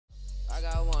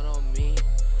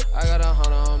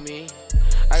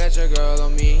your girl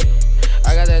on me.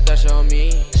 I got that Dutch on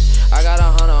me. I got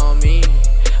 100 on me.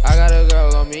 I got a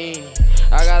girl on me.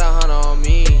 I got 100 on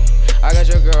me. I got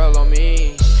your girl on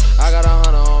me. I got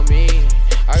 100 on me.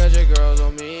 I got your girls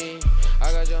on me.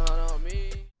 I got your 100 on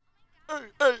me.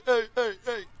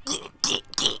 Hey.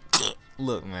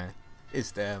 Look, man,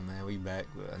 it's that, man. We back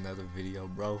with another video,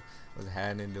 bro. What's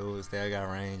happening, dudes? There, I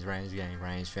got range gang,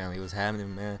 range family. What's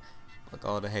happening, man? Like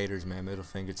all the haters, man. Middle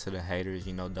finger to the haters.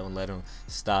 You know, don't let them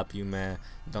stop you, man.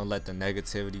 Don't let the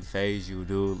negativity phase you,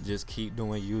 dude. Just keep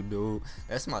doing you, dude.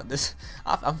 That's my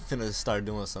I'm finna start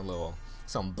doing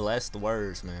some blessed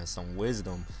words, man. Some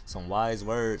wisdom, some wise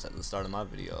words at the start of my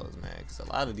videos, man. Cause a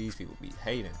lot of these people be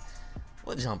hating.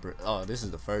 What jumper? Oh, this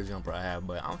is the first jumper I have,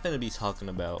 but I'm finna be talking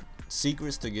about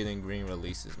secrets to getting green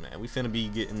releases, man. We finna be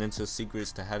getting into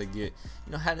secrets to how to get,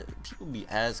 you know, how to, people be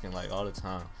asking like all the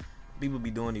time. People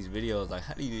be doing these videos like,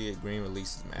 how do you get green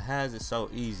releases, man? How is it so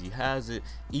easy? How is it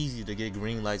easy to get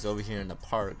green lights over here in the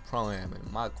park, pro-am,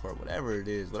 in my court, whatever it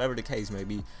is, whatever the case may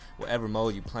be, whatever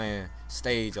mode you playing,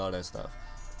 stage, all that stuff.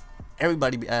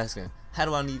 Everybody be asking,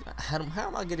 how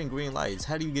am I getting green lights?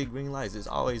 How do you get green lights? It's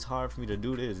always hard for me to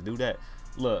do this, do that.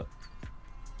 Look,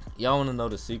 y'all want to know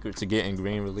the secret to getting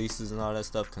green releases and all that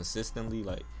stuff consistently,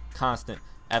 like constant,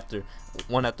 after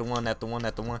one,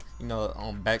 you know,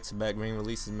 on back-to-back green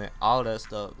releases, man, all that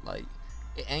stuff. Like,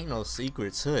 it ain't no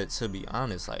secret to it, to be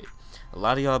honest. Like, a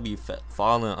lot of y'all be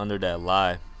falling under that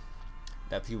lie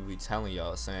that people be telling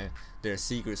y'all, saying there's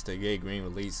secrets to get green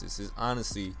releases. It's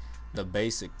honestly the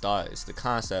basic thought. It's the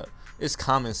concept. It's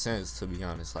common sense, to be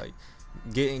honest. Like,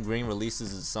 getting green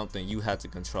releases is something you have to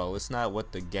control. It's not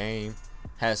what the game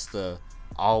has to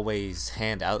always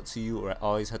hand out to you or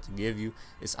always have to give you.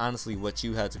 It's honestly what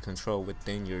you have to control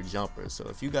within your jumper. So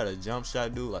if you got a jump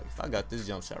shot, dude, like if I got this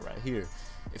jump shot right here,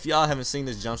 if y'all haven't seen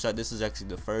this jump shot, this is actually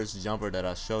the first jumper that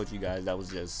I showed you guys. That was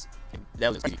just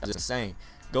insane.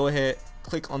 Go ahead,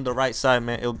 click on the right side,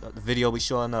 man. The video will be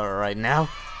showing up right now.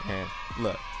 And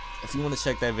look, if you want to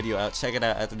check that video out, check it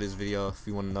out after this video if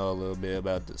you want to know a little bit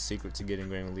about the secret to getting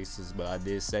green releases. But I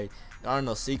did say there are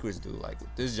no secrets, dude. Like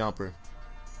with this jumper,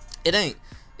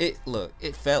 look,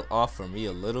 it fell off for me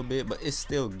a little bit, but it's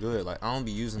still good. Like, I don't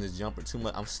be using this jumper too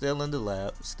much. I'm still in the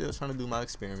lab, still trying to do my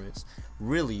experiments.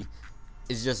 Really,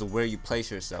 it's just where you place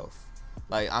yourself.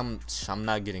 Like, I'm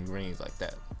not getting greens like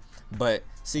that. But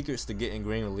secrets to getting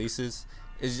green releases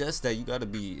is just that you gotta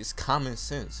be, it's common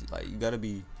sense. Like, you gotta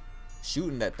be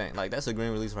shooting that thing. Like, that's a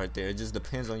green release right there. It just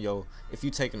depends on if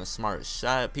you taking a smart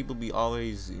shot. People be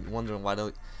always wondering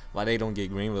why they don't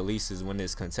get green releases when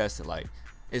it's contested. Like,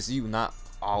 it's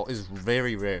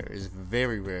very rare. It's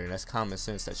very rare. That's common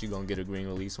sense that you're gonna get a green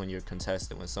release when you're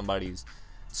contested, when somebody's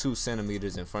 2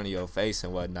 centimeters in front of your face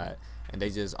and whatnot, and they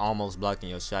just almost blocking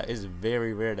your shot. It's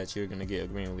very rare that you're gonna get a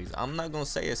green release. I'm not gonna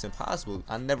say it's impossible.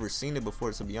 I've never seen it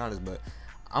before, to be honest, but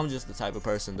I'm just the type of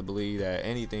person to believe that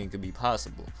anything could be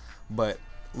possible. But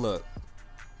look,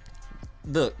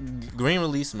 the green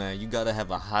release, man, you gotta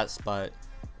have a hot spot.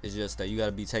 It's just that you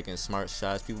gotta be taking smart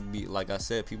shots. People be, like I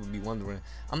said, people be wondering,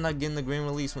 I'm not getting the green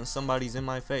release when somebody's in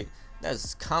my face.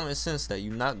 That's common sense that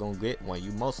you're not gonna get one.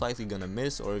 You most likely gonna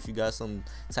miss, or if you got some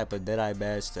type of dead-eye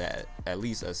badge to at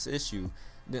least assist you,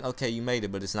 then okay, you made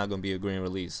it, but it's not gonna be a green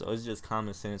release. So it's just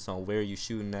common sense on where you're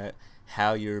shooting at,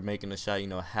 how you're making the shot, you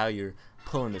know, how you're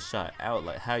pulling the shot out,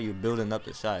 like how you're building up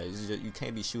the shot. It's just, you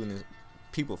can't be shooting in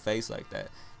people's face like that,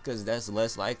 because that's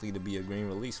less likely to be a green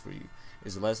release for you.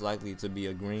 It's less likely to be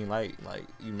a green light. Like,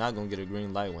 you're not gonna get a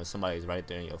green light when somebody's right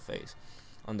there in your face.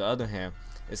 On the other hand,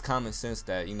 it's common sense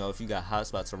that, you know, if you got hot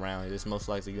spots around, it's most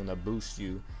likely gonna boost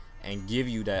you and give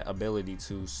you that ability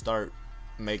to start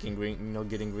making green, you know,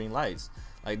 getting green lights.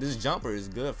 Like, this jumper is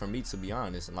good for me, to be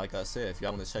honest. And like I said, if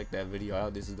y'all want to check that video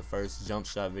out, this is the first jump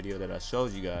shot video that I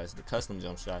showed you guys, the custom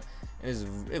jump shot,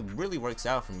 and it really works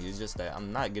out for me. It's just that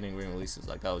I'm not getting green releases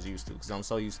like I was used to, because I'm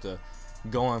so used to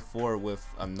going forward with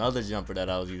another jumper that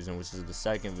I was using, which is the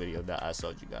second video that I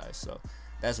showed you guys. So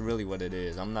that's really what it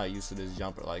is. I'm not used to this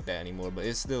jumper like that anymore, but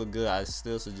it's still good. I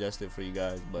still suggest it for you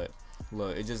guys. But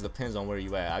look, it just depends on where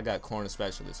you at. I got corner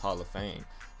specialist, Hall of Fame.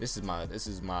 This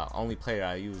is my only player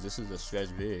I use. This is a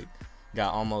stretch big.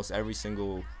 Got almost every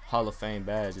single Hall of Fame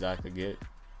badge that I could get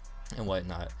and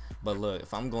whatnot. But look,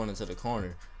 if I'm going into the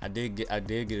corner, I did get a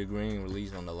green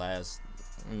release on the last,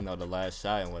 you know, the last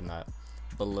shot and whatnot.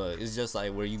 But look, it's just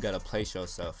like where you gotta place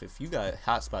yourself. If you got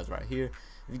hot spots right here,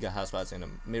 if you got hot spots in the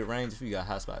mid range, if you got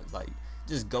hot spots, like,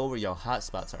 just go where your hot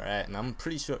spots are at. And I'm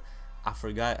pretty sure, I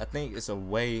think it's a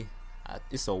way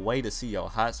to see your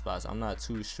hot spots. I'm not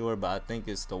too sure, but I think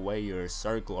it's the way your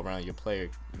circle around your player,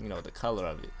 you know, the color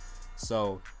of it.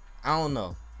 So I don't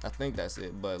know, I think that's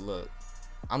it. But look,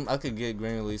 I could get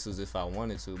green releases if I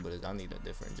wanted to, but I need a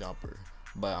different jumper.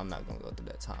 But I'm not gonna go through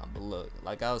that time. But look,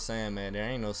 like I was saying, man, there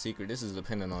ain't no secret. This is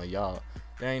dependent on y'all.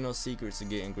 There ain't no secret to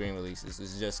getting green releases.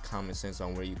 It's just common sense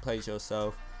on where you place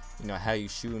yourself, you know, how you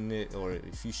shooting it, or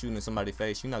if you shooting in somebody's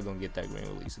face, you're not gonna get that green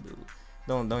release, dude.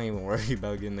 Don't even worry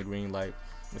about getting the green light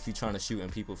if you're trying to shoot in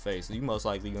people's face. You most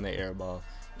likely gonna airball,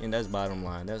 and that's bottom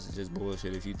line. That's just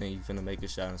bullshit if you think you finna make a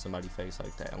shot in somebody's face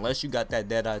like that. Unless you got that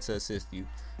dead eye to assist you,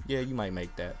 yeah, you might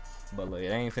make that. But look,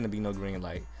 it ain't finna be no green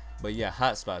light. But yeah,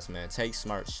 hot spots, man. Take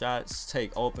smart shots,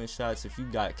 take open shots. If you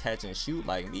got catch and shoot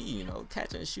like me, you know,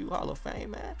 catch and shoot Hall of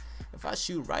Fame, man. If I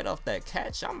shoot right off that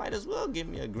catch, I might as well give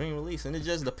me a green release. And it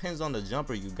just depends on the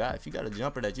jumper you got. If you got a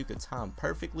jumper that you could time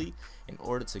perfectly in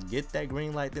order to get that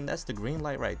green light, then that's the green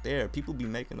light right there. People be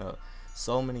making up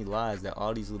so many lies that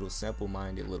all these little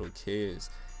simple-minded little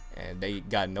kids, and they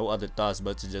got no other thoughts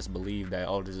but to just believe that,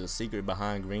 oh, there's a secret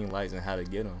behind green lights and how to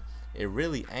get them. It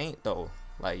really ain't, though.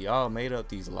 Like, y'all made up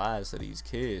these lies to these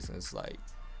kids, and it's like,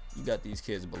 you got these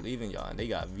kids believing y'all, and they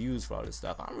got views for all this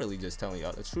stuff. I'm really just telling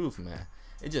y'all the truth, man.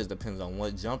 It just depends on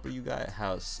what jumper you got,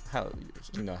 how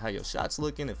you know, how your shots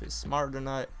looking, if it's smart or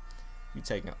not. You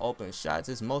taking open shots,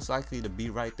 it's most likely to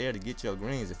be right there to get your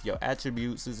greens. If your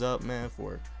attributes is up, man,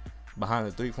 for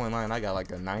behind the 3-point line, I got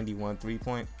like a 91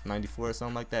 3-point, 94 or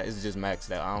something like that. It's just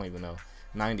maxed out. I don't even know.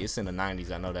 90, it's in the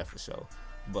 90s. I know that for sure.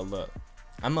 But look,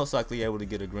 I'm most likely able to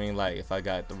get a green light if I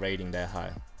got the rating that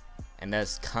high, and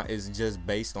that's is just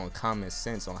based on common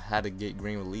sense on how to get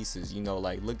green releases. You know,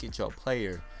 like, look at your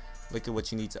player, look at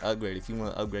what you need to upgrade. If you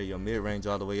want to upgrade your mid range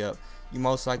all the way up, you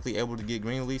most likely able to get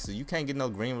green releases. You can't get no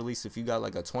green release if you got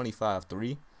like a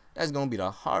 25-3. That's gonna be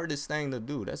the hardest thing to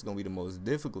do. That's gonna be the most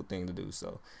difficult thing to do.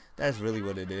 So that's really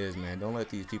what it is, man. Don't let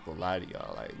these people lie to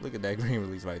y'all. Like, look at that green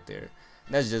release right there.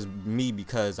 That's just me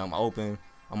because I'm open.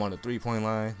 I'm on the 3-point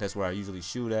line. That's where I usually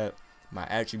shoot at. My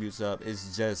attributes up.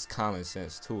 It's just common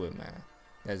sense to it, man.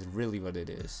 That's really what it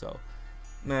is. So,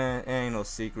 man, there ain't no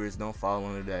secrets. Don't fall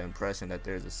under that impression that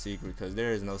there's a secret, because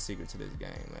there is no secret to this game,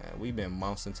 man. We've been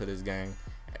months into this game.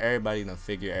 Everybody done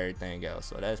figure everything out.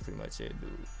 So that's pretty much it,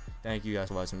 dude. Thank you guys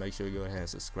for watching. Make sure you go ahead and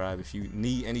subscribe. If you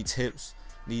need any tips,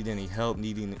 need any help,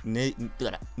 need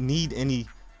any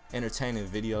entertaining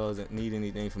videos, and need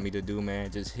anything for me to do, man,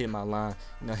 just hit my line,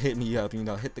 you know, hit me up, you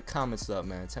know, hit the comments up,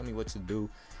 man. Tell me what to do.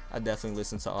 I definitely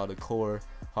listen to all the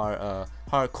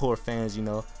hardcore fans, you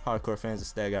know, hardcore fans of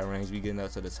Stag Got Range. We getting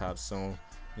up to the top soon.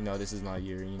 You know, this is my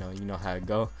year, you know how it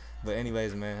go. But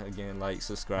anyways, man, again, like,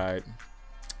 subscribe,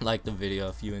 like the video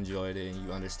if you enjoyed it and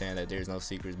you understand that there's no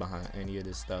secrets behind any of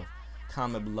this stuff.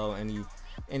 Comment below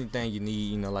anything you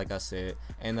need, you know, like I said.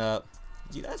 And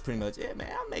yeah, that's pretty much it, man.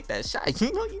 I make that shot.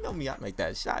 You know me, I make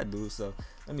that shot, dude. So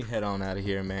let me head on out of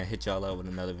here, man. Hit y'all up with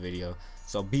another video.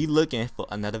 So be looking for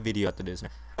another video after this,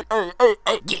 man.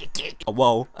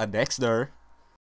 Whoa, a Dexter.